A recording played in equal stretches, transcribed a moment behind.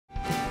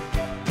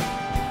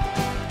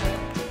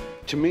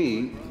To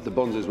me, the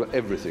Bonzos were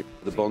everything.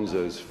 The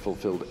Bonzos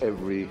fulfilled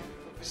every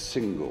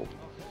single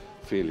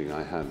feeling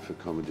I had for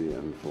comedy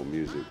and for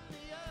music.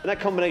 And that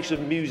combination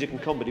of music and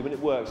comedy, when it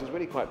works, is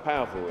really quite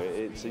powerful.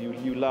 It's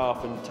you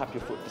laugh and tap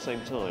your foot at the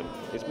same time.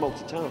 It's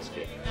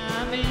multitasking.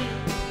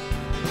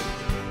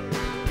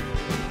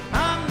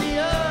 I'm the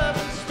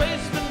urban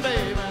spaceman,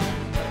 baby.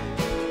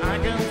 I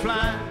can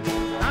fly.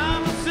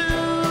 I'm a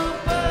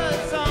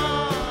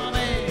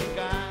supersonic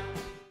guy.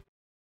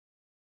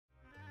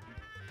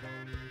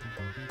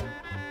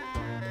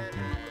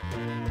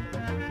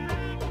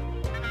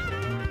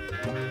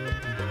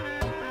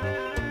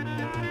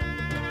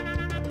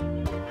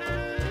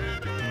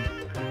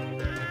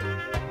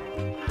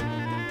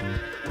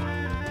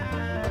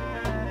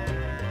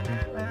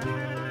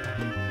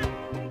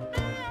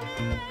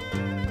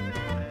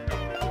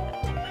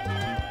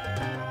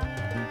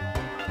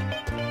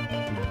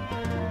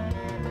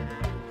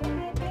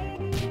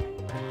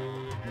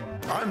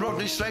 I'm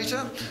Rodney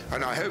Slater,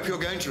 and I hope you're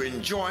going to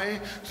enjoy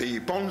the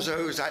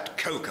Bonzos at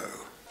Koko.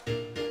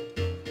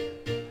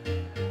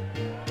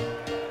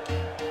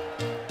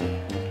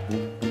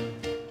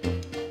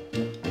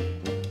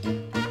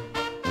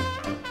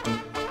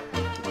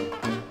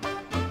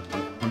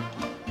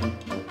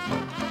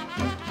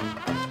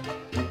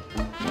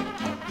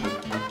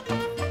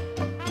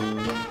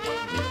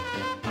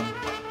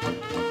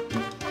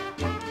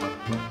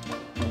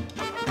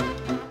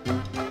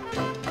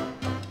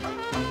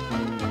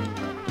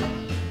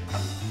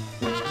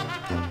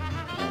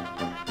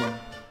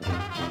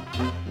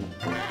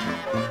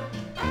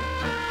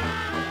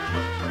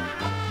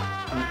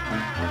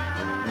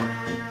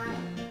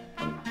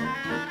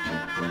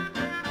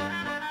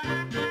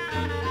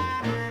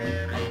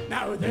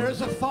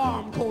 There's a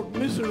farm called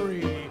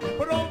Misery,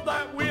 but of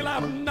that we'll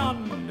have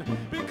none,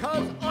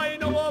 because I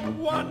know of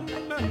one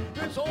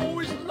that's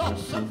always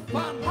lots of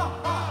fun.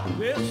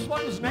 This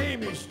one's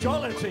name is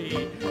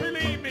Jollity.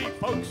 Believe me,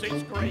 folks,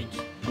 it's great,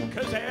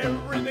 because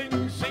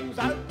everything sings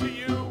out to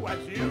you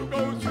as you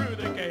go through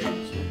the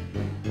gate.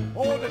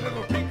 All the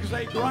little pigs,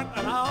 they grunt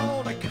and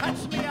howl, the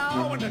cats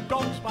meow and the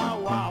dogs bow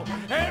wow.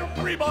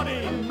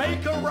 Everybody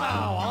make a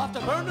row after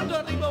Vernon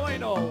Dudley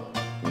Bueno.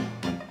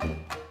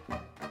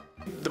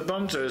 The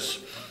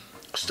Bonzos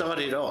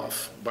started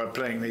off by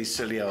playing these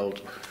silly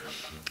old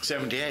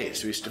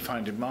 78s we used to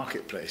find in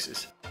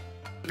marketplaces.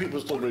 People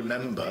still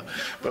remember,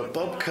 but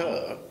Bob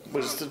Kerr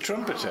was the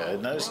trumpeter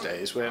in those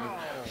days when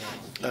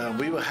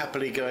we were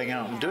happily going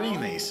out and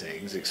doing these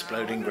things,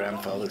 exploding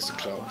grandfathers'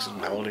 clocks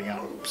and holding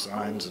up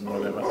signs and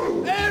whatever.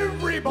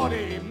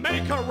 Everybody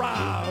make a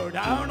row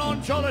down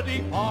on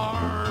Jollity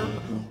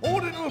Farm. All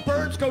the little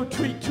birds go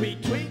tweet,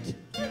 tweet, tweet.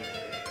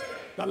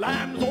 The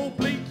lambs all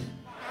bleat.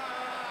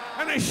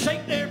 And they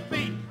shake their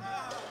feet.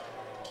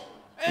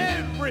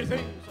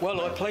 Everything.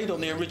 Well, I played on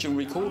the original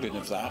recording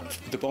of that,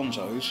 the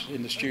Bonzos,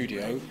 in the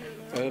studio,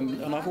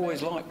 and I've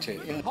always liked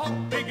it. Yeah. Cock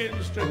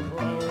begins to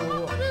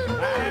crow,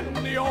 and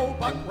the old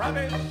buck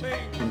rabbit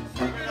sings.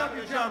 Sing it up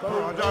your jumper,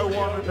 I don't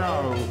want to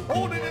know.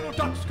 All the little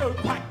ducks go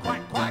quack,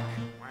 quack, quack.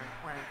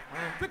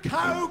 The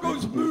cow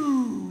goes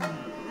moo,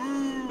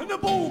 and the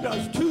bull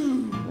does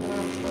too.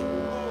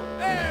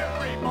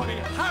 Everybody,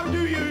 how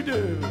do you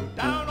do?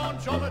 Down on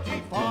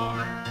Jollity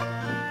Farm.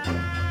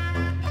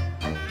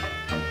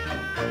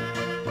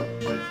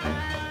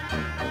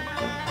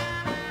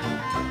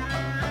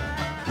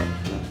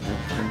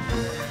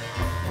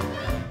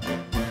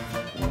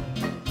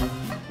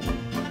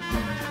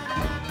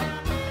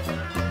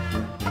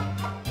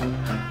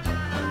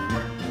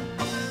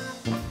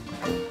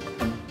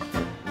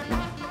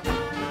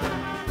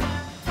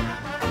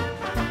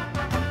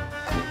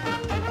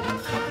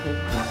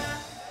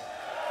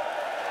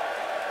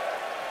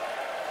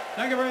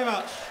 Thank you very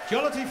much.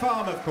 Jollity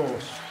Farm, of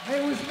course.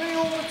 It was me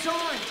all the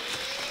time.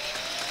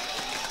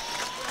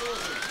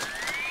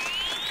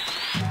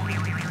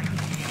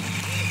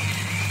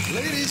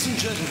 Ladies and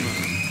gentlemen,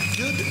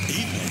 good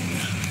evening.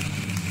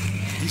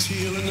 He's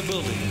here in the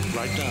building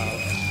right now.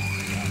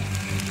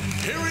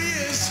 Here he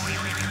is,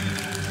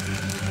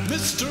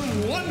 Mr.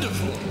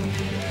 Wonderful.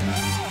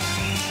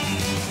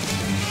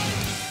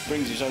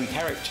 Brings his own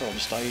character on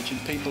stage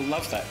and people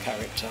love that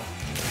character.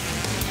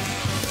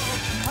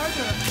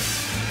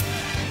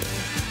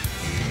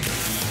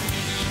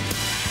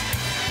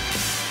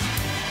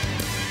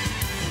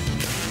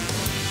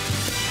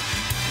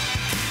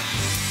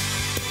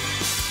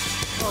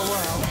 Oh,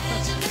 wow.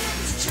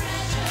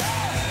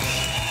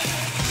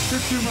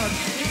 Did too much.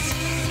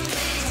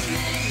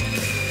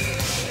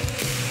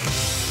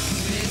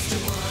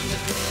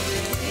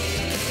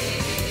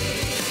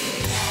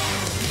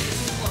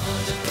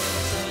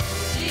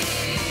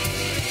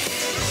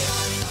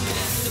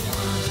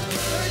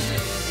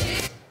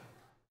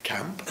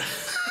 Camp.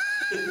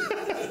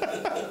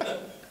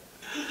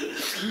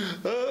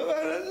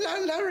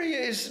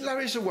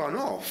 Larry's a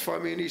one-off. I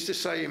mean, he's the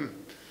same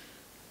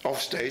off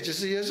stage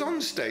as he is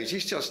on stage.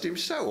 He's just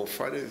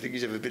himself. I don't think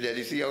he's ever been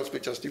anything else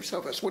but just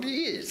himself. That's what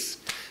he is.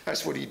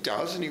 That's what he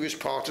does, and he was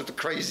part of the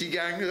crazy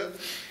gang that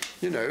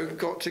you know,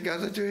 got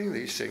together doing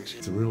these things.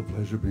 It's a real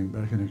pleasure being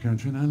back in the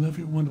country, and I love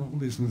you wonderful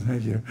listeners.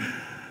 Thank you.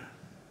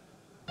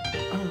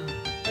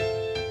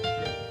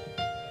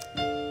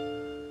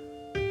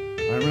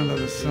 I remember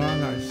the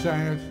song, I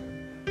sang it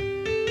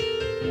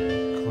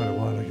quite a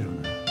while ago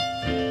now.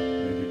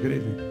 Thank you. Good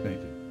evening.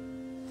 Thank you.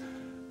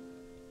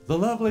 The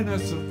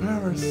loveliness of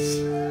Paris.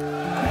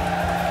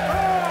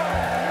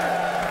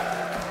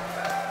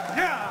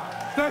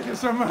 Yeah! Thank you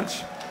so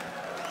much.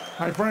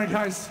 Hi, Frank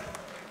Heiss.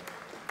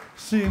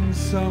 Seems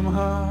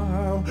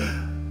somehow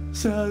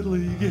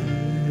sadly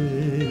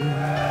gay.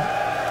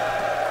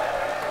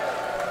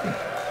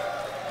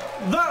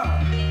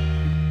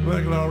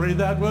 The glory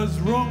that was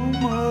Rome,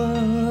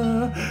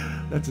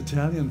 that's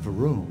Italian for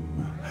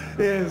Rome,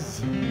 is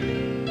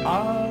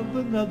of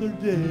another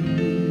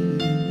day.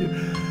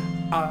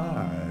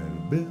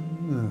 I've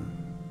been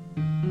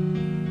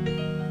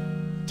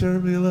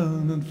terribly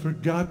alone and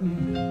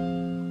forgotten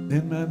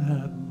in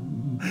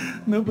Manhattan.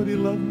 Nobody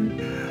loved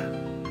me.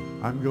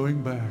 I'm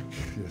going back,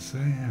 yes I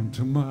am,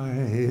 to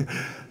my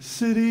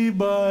city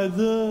by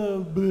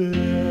the bay.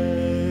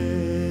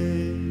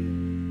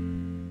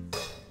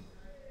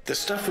 The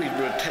stuff we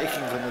were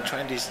taking from the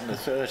 20s and the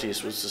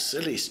 30s was the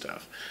silly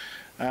stuff.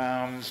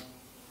 And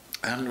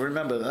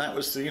remember, that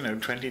was the,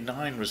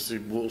 29 was the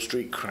Wall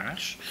Street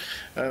crash.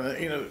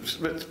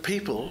 But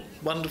people,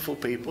 wonderful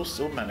people,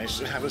 still managed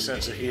to have a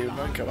sense of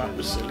humour and come up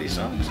with silly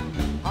songs.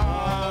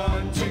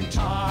 Hunting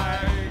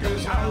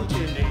tigers out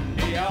in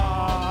India,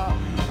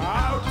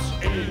 out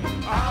in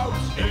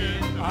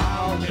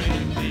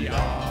India.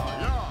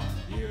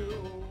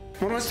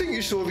 Well, I think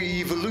you saw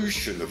the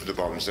evolution of the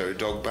Bonzo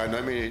Dog Band.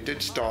 I mean, it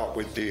did start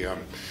with the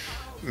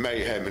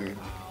mayhem and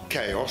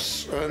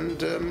chaos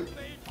and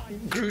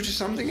grew to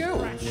something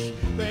else.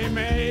 They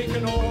make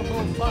an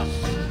awful fuss.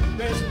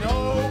 There's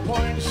no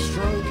point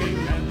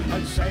stroking them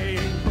and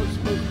saying puss,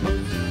 puss,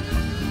 puss.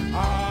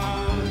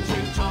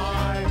 Hunting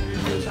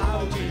tigers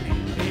out in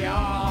India,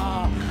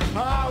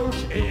 out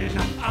in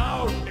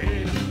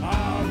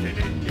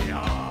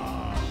India.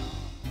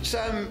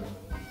 Sam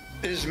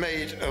has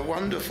made a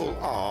wonderful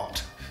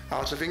art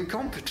out of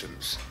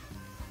incompetence.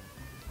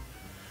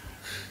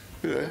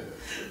 You know,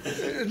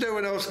 no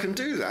one else can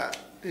do that.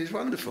 He's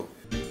wonderful.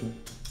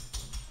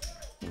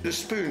 The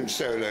spoon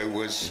solo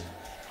was,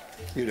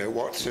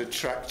 what's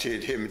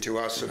attracted him to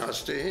us and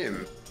us to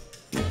him.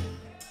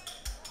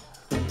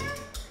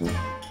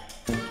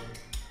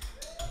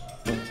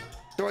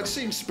 So I'd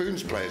seen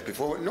spoons players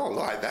before, but not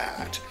like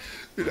that.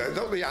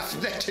 Not the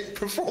athletic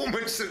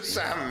performance that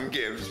Sam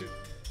gives.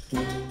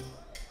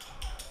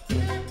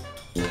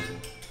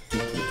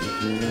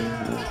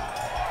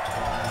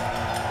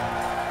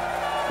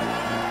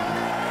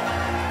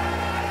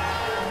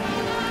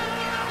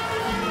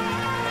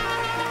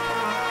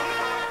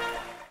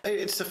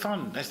 It's the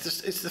fun.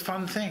 It's the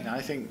fun thing.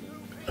 I think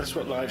that's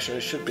what live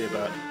shows should be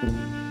about.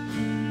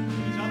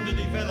 He's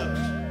underdeveloped.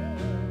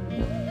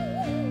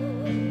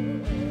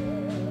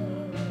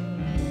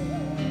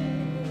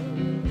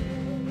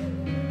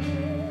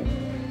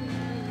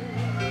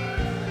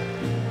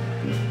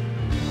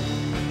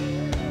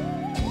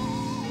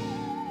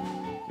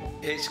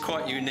 It's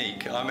quite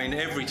unique. I mean,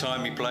 every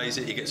time he plays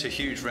it, he gets a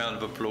huge round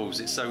of applause.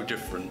 It's so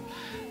different.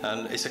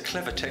 And it's a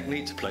clever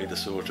technique to play the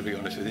saw, to be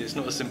honest with you. It's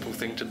not a simple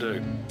thing to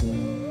do.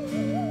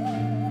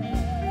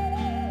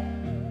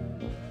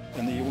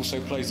 And he also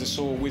plays the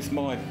saw with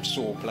my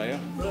saw player,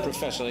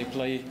 Professor. They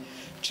play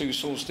two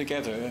saws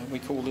together. We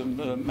call them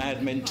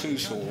Mad Men Two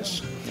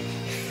Saws.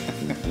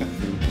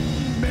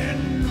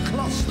 Men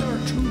cluster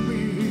to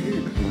me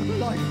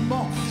like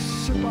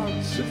moths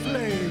about the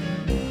flame.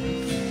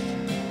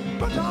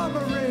 But I'm a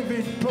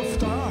raving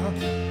puffer,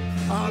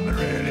 I'm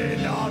really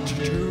not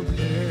to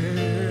blame.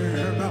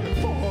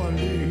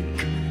 Falling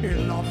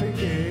in love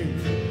again,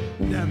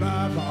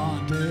 never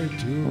wanted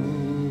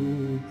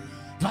to.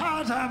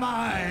 What am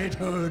I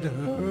to do?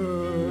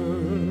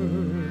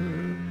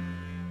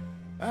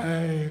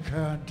 I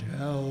can't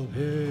help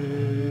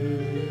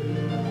it.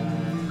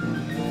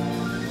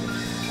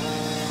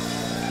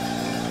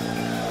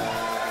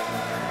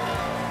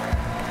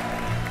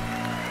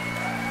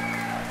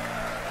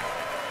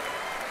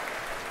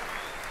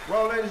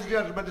 Well, ladies and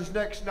gentlemen, this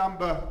next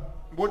number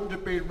wouldn't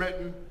have been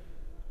written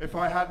if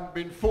I hadn't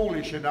been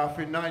foolish enough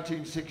in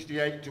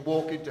 1968 to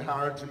walk into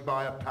Harrods and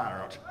buy a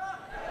parrot.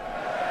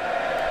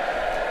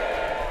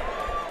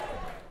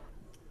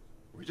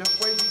 We're just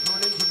waiting for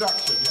an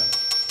introduction, yes.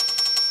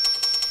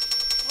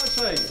 I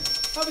say,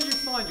 how did you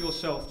find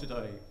yourself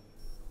today?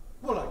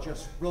 Well, I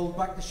just rolled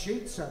back the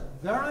sheets and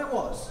there I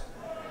was.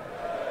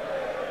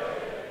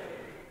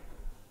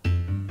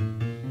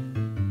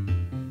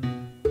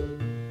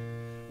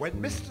 When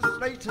Mr.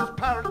 Slater's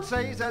parrot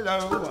says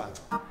hello,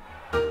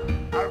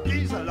 our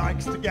geezer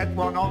likes to get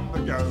one on the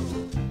go.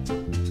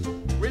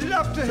 We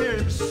love to hear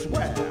him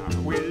swear,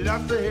 we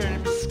love to hear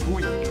him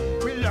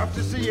squeak, we love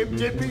to see him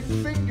dip his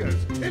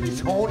fingers in his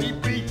horny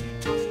beak.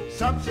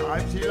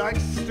 Sometimes he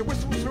likes to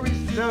whistle through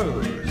his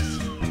nose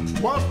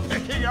while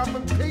picking up a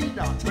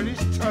peanut with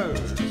his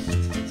toes.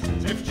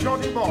 If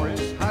Johnny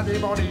Morris had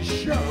him on his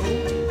show,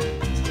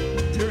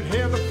 you'd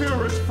hear the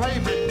Führer's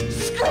favourite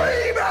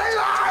scream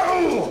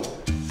hello!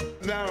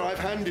 Now I've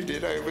handed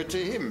it over to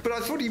him, but I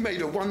thought he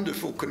made a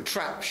wonderful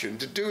contraption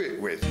to do it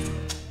with.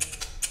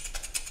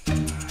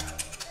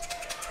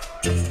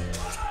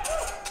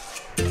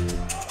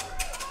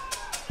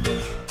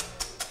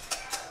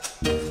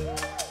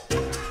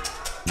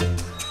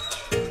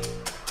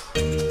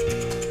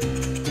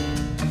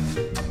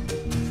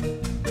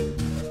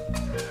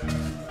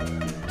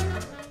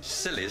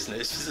 Silly, isn't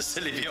it? It's just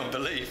silly beyond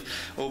belief,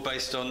 all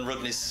based on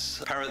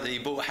Rodney's parrot that he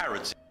bought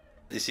Harrods.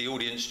 It's the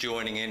audience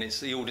joining in, it's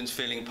the audience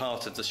feeling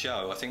part of the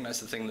show. I think that's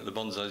the thing that the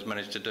Bonzos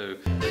managed to do.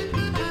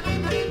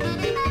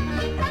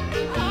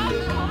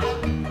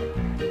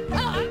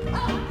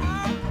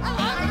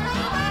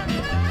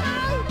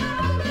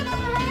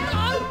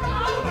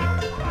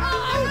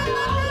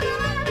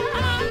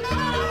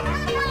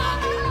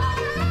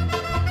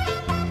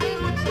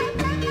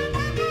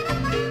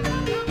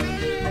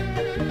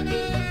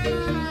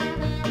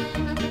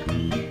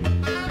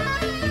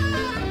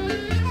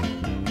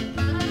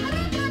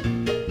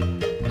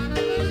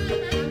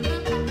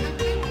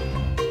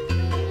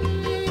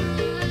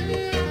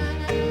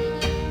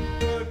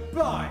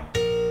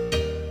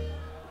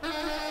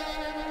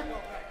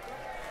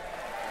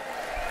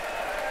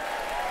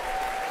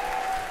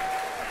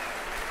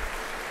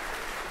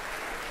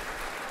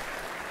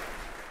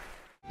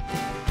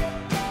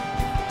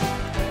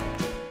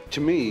 To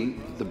me,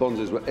 the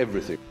Bonzos were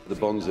everything. The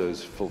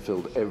Bonzos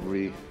fulfilled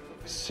every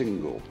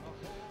single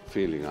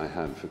feeling I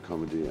had for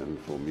comedy and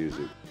for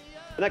music.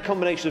 And that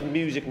combination of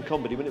music and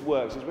comedy, when it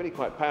works, is really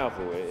quite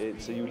powerful.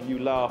 It's you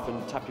laugh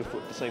and tap your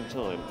foot at the same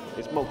time.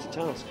 It's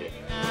multitasking.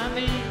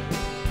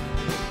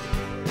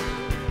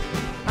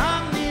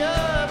 I'm the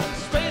urban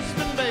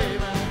spaceman,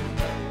 baby.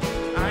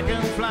 I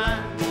can fly.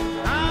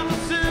 I'm a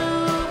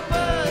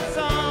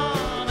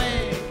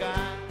supersonic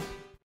guy.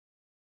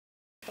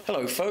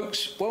 Hello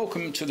folks,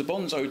 welcome to the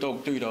Bonzo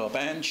Dog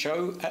Band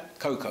show at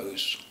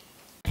Koko's.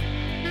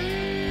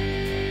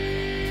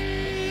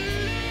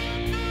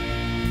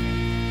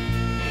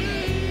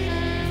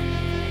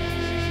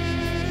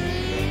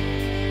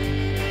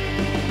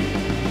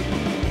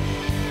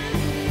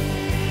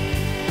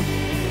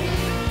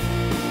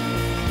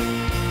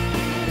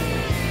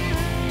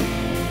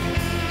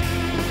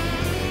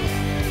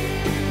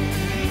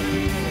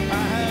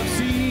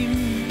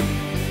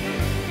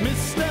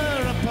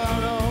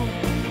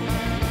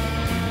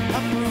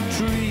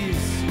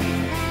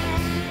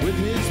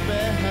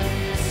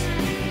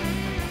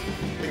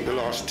 I think the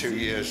last 2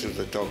 years of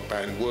the Dog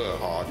Band were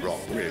hard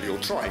rock, really, or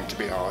trying to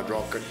be hard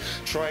rock and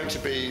trying to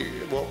be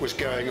what was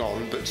going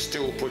on, but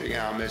still putting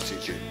our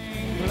message in.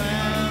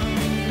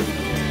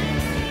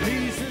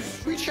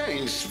 We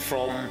changed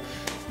from,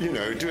 you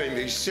know, doing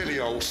these silly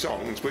old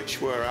songs, which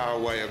were our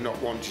way of not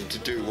wanting to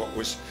do what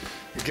was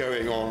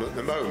going on at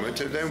the moment,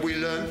 and then we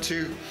learned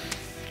to,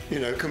 you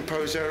know,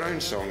 compose our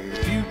own songs.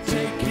 If you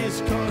take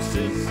his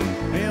courses,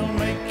 he'll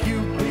make you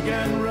big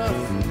and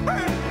rough.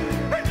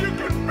 And you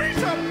can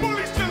beat up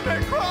bullies till they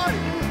cry.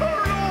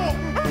 Oh no,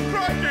 oh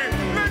crikey,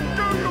 let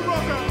go, you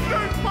rotter,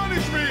 don't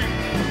punish me.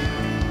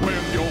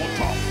 When you're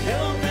tough,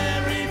 You're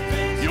very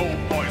fit. your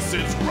voice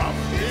is gruff.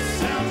 This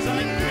sounds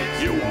like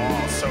grit. You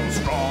are so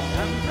strong.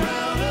 I'm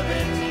proud of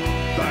it.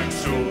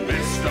 Thanks to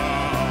Mr.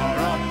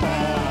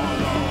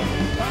 Apollo.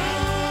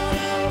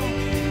 Apollo,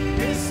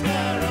 Mr.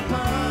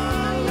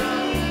 Apollo.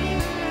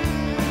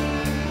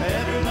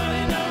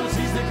 Everybody knows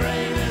he's the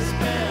greatest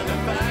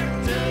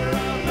benefactor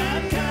of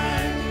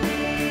mankind.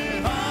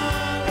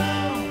 Apollo,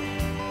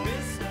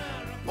 Mr.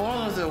 All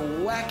of the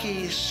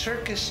wacky,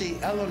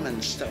 circusy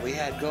elements that we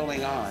had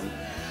going on.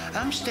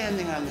 I'm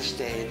standing on the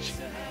stage,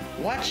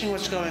 watching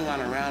what's going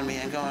on around me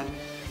and going,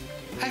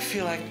 I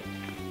feel like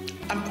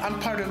I'm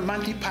part of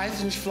Monty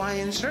Python's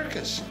Flying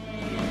Circus.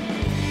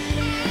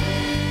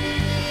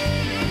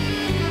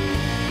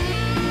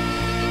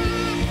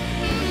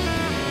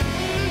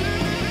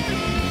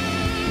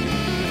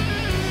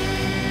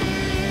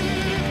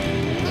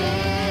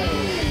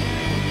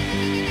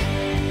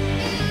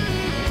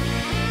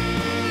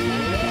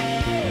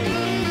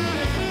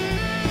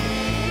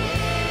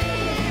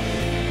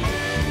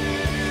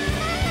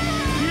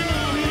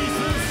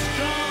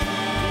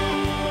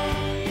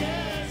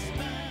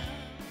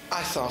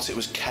 I thought it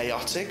was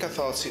chaotic. I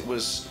thought it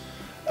was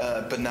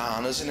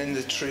bananas and in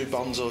the true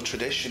Bonzo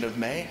tradition of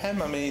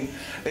mayhem. I mean,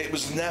 it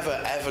was never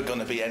ever going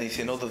to be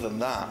anything other than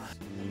that.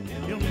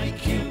 He'll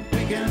make you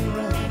big and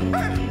rough.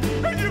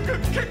 And you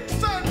can kick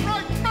sand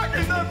right back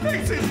in their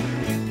faces.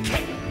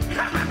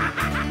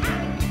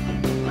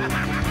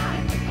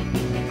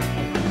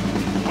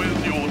 When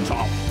you're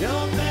tough,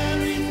 You're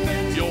very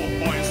fit. your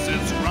voice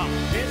is gruff.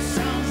 It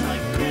sounds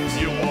like grit.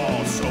 You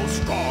are so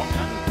strong.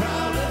 I'm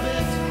proud of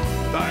it.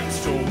 Thanks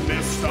to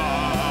Mr.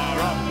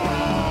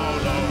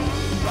 Apollo.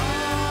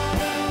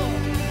 Apollo,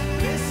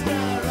 Mr.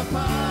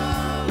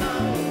 Apollo.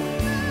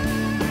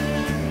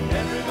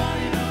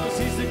 Everybody knows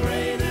he's the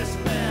greatest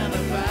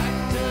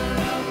benefactor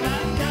of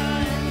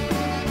mankind.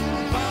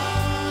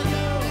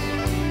 Apollo,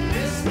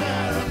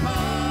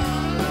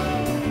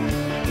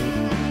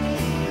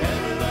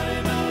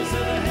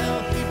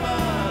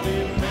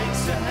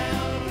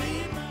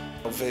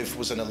 Liv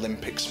was an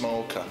Olympic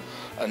smoker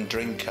and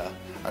drinker,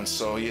 and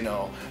so, you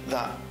know,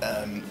 that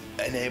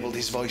enabled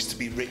his voice to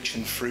be rich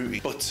and fruity.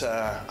 But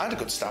I had a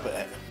good stab at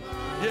it.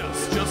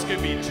 Yes, just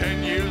give me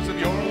 10 years of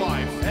your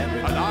life,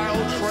 and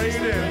I'll trade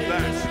in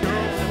that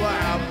girl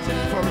flab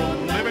for a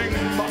living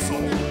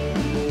muscle.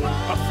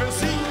 A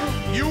physique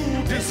you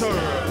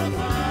deserve.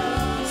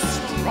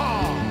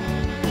 Strong.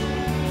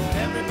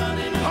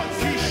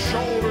 Hunky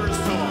shoulders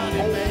to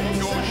hold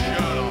your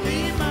shirt up.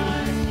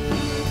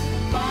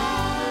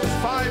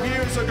 5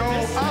 years ago,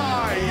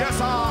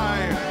 I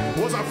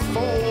was a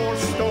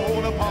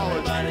 4-stone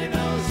apology.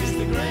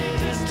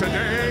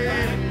 Today,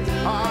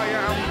 I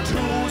am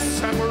 2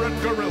 separate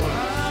gorillas.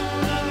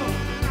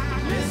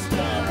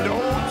 No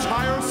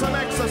tiresome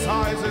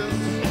exercises,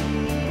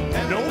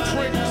 no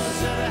tricks,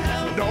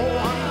 no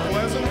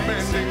unpleasant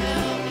bending.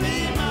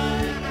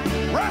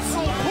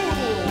 Wrestle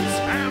poodles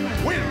and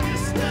win.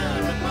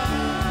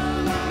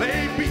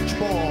 Play beach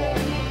ball.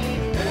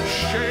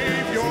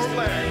 Shave your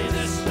legs.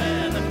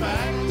 Look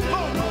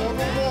on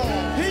the wall.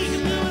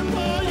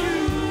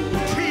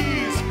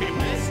 Tease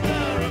people.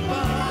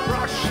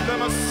 Brush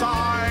them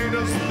aside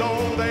as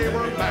though they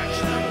were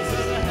matchless.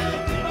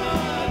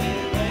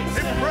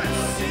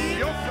 Impress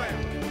your friend.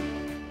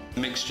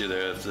 Mixture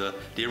there of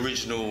the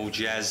original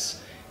jazz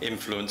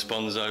influenced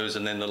Bonzos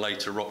and then the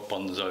later rock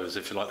Bonzos,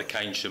 if you like, the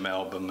Keynsham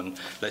album and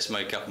Let's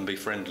Make Up and Be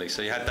Friendly.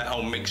 So you had that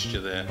whole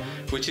mixture there,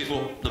 which is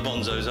what the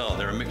Bonzos are.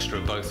 They're a mixture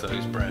of both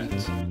those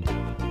brands.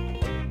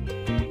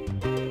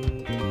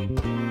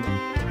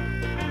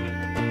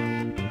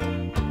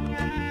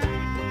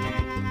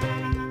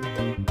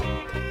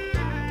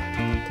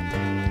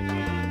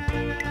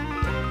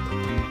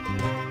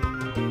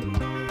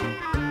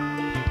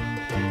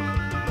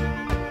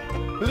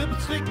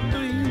 Lipstick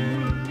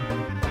green,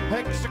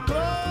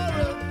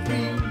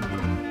 hexachlorophene,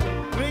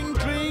 cling,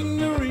 cling,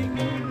 the ring,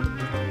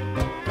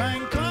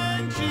 clang,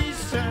 clang, she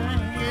sang,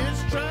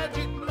 it's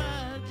tragic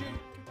magic.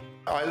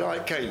 I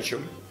like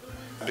Keynsham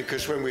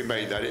because when we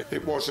made that,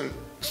 it wasn't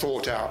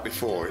thought out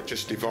before, it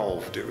just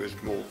evolved. It was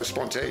more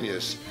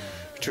spontaneous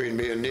between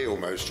me and Neil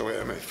most of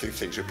it. I mean, a few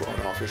things we brought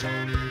on after it.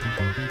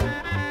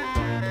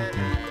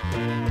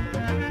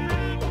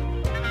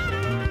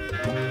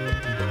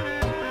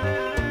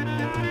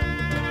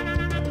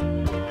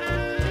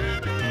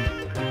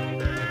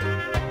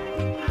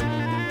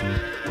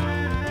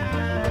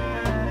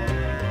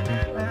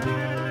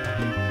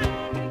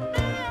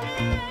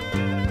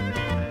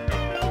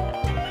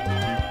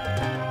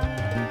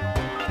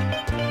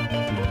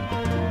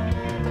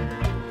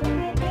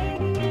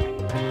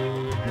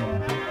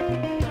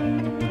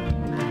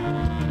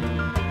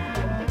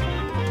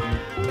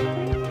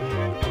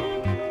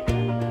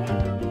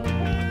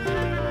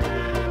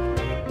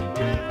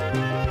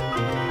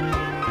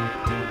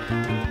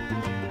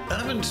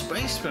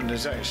 Spaceman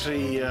is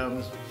actually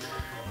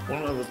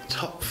one of the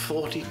top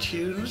 40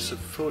 tunes of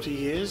 40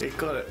 years. It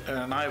got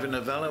an Ivor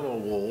Novello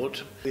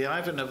Award. The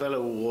Ivor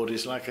Novello Award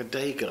is like a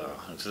Degas.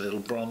 It's a little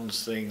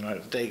bronze thing, like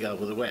a Degas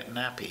with a wet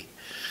nappy.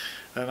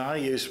 And I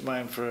used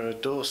mine for a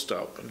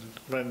doorstop. And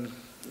when,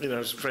 you know, I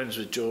was friends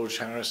with George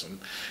Harrison,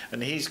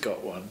 and he's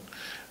got one.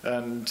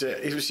 And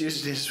he was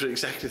using his for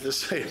exactly the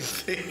same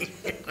thing.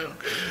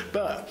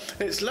 But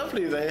it's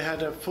lovely. They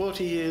had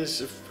 40 years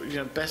of, you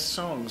know, best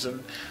songs,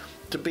 and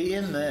to be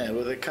in there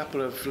with a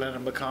couple of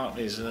Lennon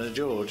McCartneys and a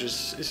George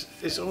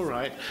is all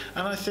right.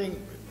 And I think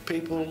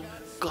people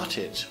got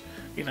it,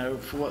 you know,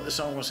 for what the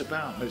song was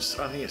about. I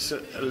think it's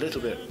a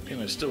little bit, you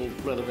know, still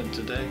relevant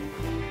today.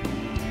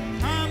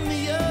 I'm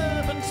the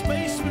urban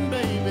spaceman,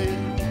 baby.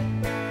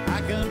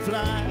 I can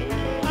fly.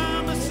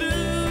 I'm a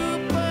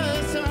supersonic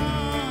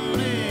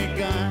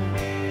guy.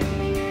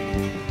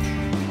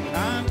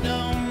 I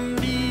don't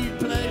need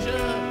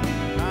pleasure.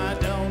 I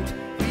don't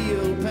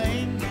feel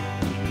pain.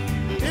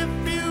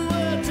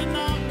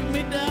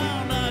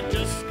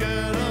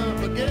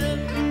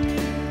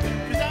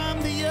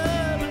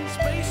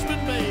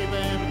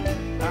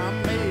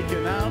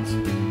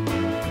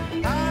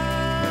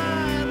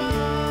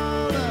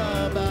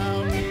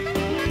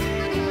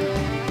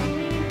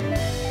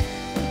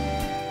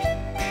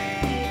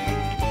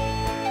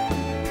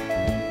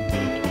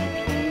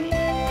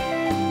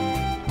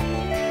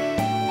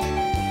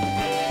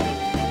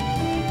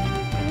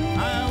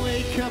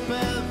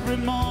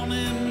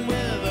 Morning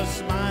with a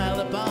smile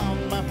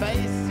upon my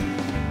face.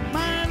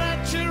 My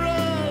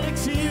natural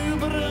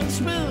exuberance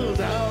spills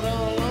out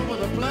all over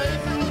the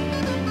place.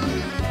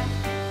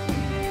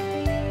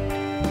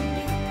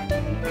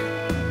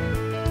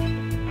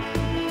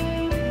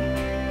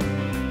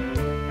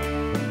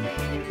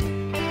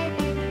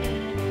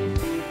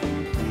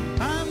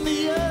 I'm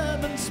the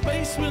urban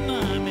spaceman.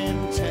 I'm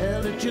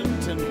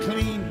intelligent and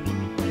clean.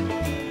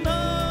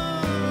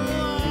 Know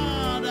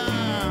what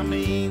I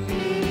mean.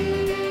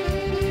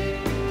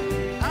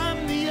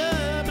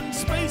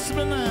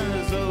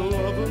 As a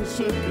lover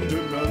second to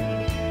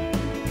none.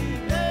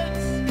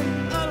 It's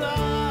a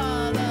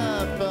lot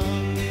of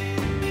fun.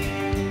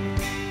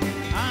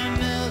 I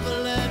never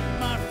let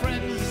my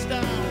friends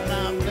down.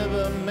 I've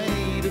never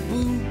made a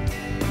boo.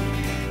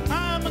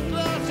 I'm a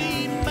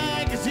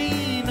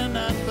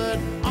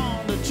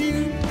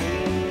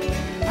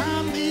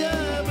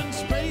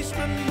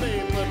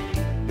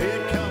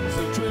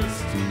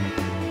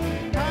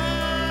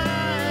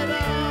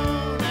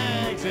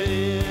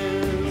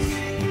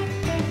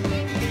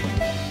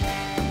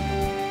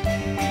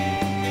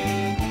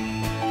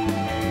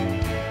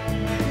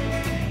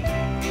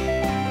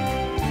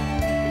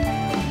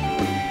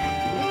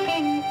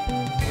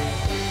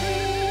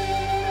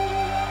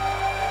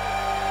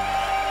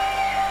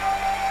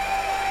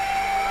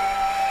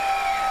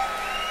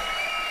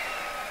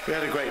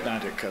had a great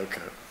night at Koko,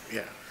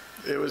 yeah.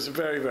 It was a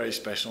very, very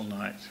special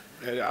night.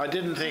 I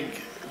didn't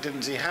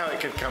see how it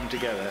could come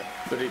together,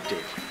 but it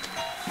did.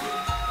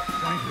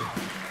 Thank you.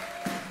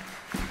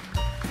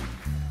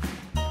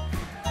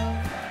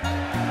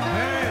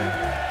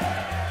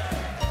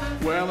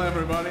 Well,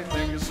 everybody,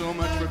 thank you so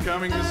much for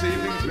coming this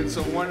evening. It's been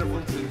so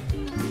wonderful to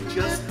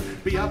just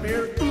be up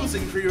here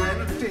oozing for your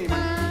entertainment.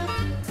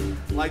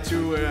 I'd like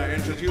to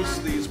introduce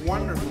these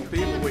wonderful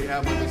people we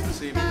have with us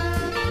this evening.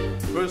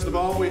 First of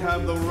all, we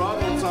have the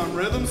Ruddles on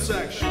rhythm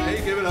section.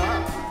 Hey, give it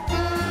up.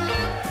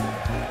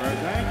 Well,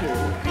 thank you.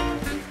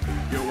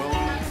 You're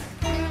welcome.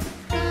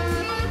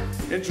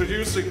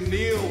 Introducing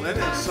Neil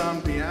Ennis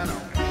on piano.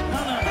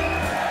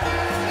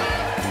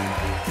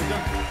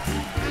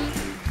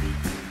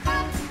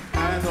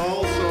 And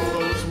also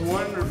those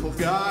wonderful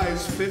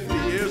guys, 50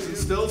 years and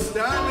still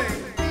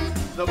standing,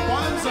 the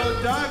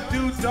Bonzo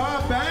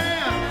Dog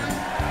Band.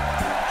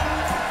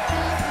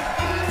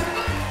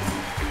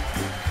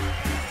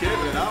 Give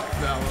it up,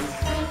 fellas.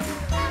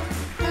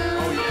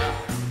 Oh, yeah.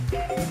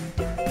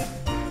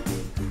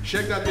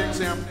 Shake that dick,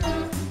 Sam.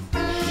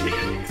 Shake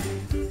it.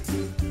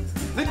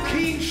 The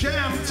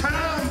Keynsham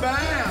Town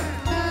Band.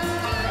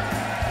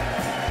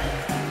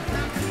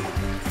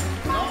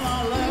 On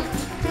our left,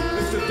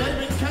 Mr.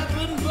 David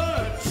Catlin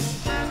Birch.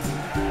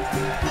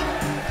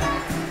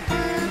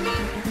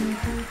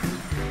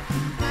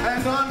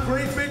 And on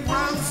great big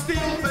round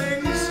steel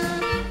things,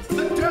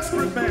 the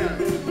Desperate Man.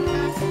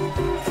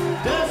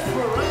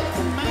 Desperate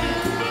Man.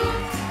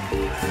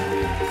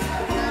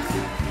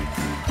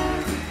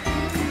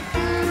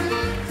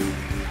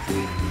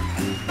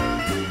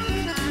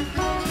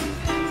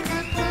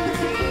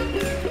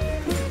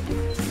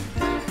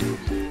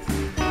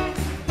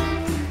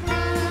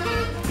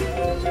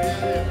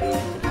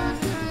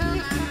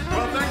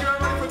 Well, thank you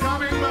everybody for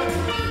coming, but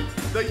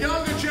the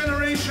younger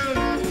generation,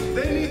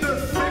 they need their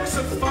fix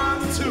of fun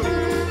too.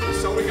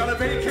 So we gotta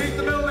vacate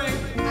the building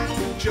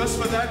just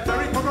for that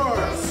very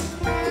purpose.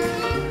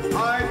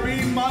 I've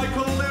been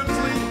Michael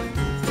Livesley,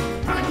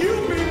 and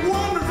you've been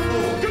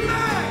wonderful. Good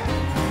night.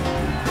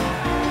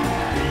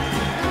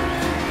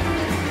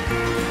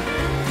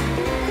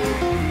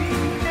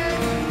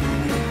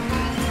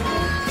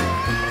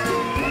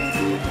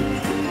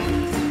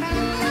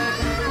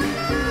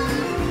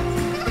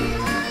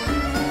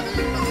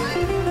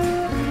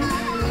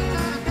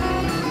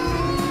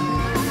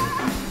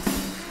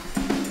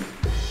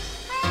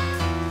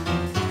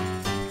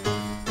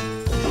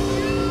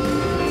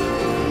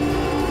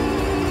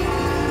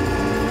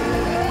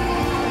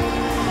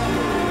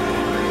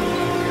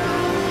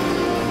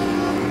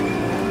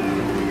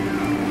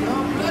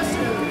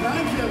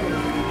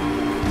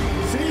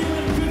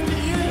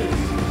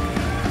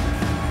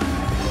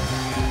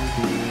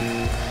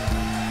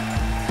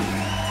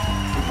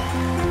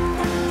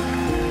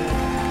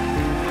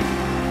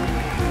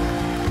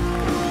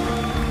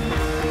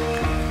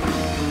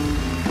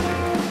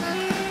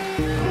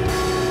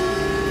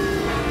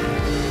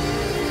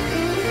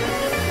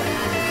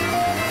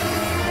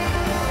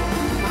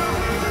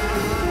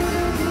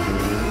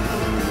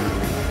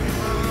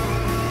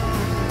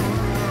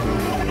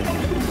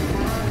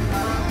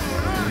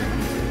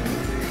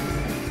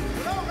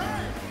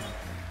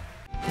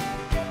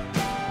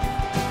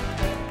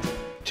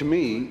 To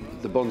me,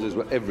 the Bonzos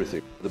were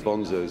everything. The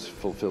Bonzos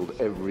fulfilled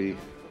every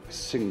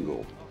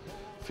single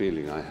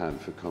feeling I had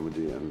for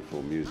comedy and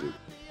for music.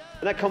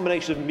 And that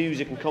combination of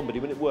music and comedy,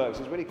 when it works,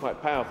 is really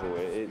quite powerful.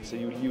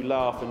 You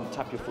laugh and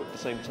tap your foot at the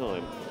same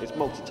time. It's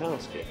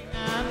multitasking.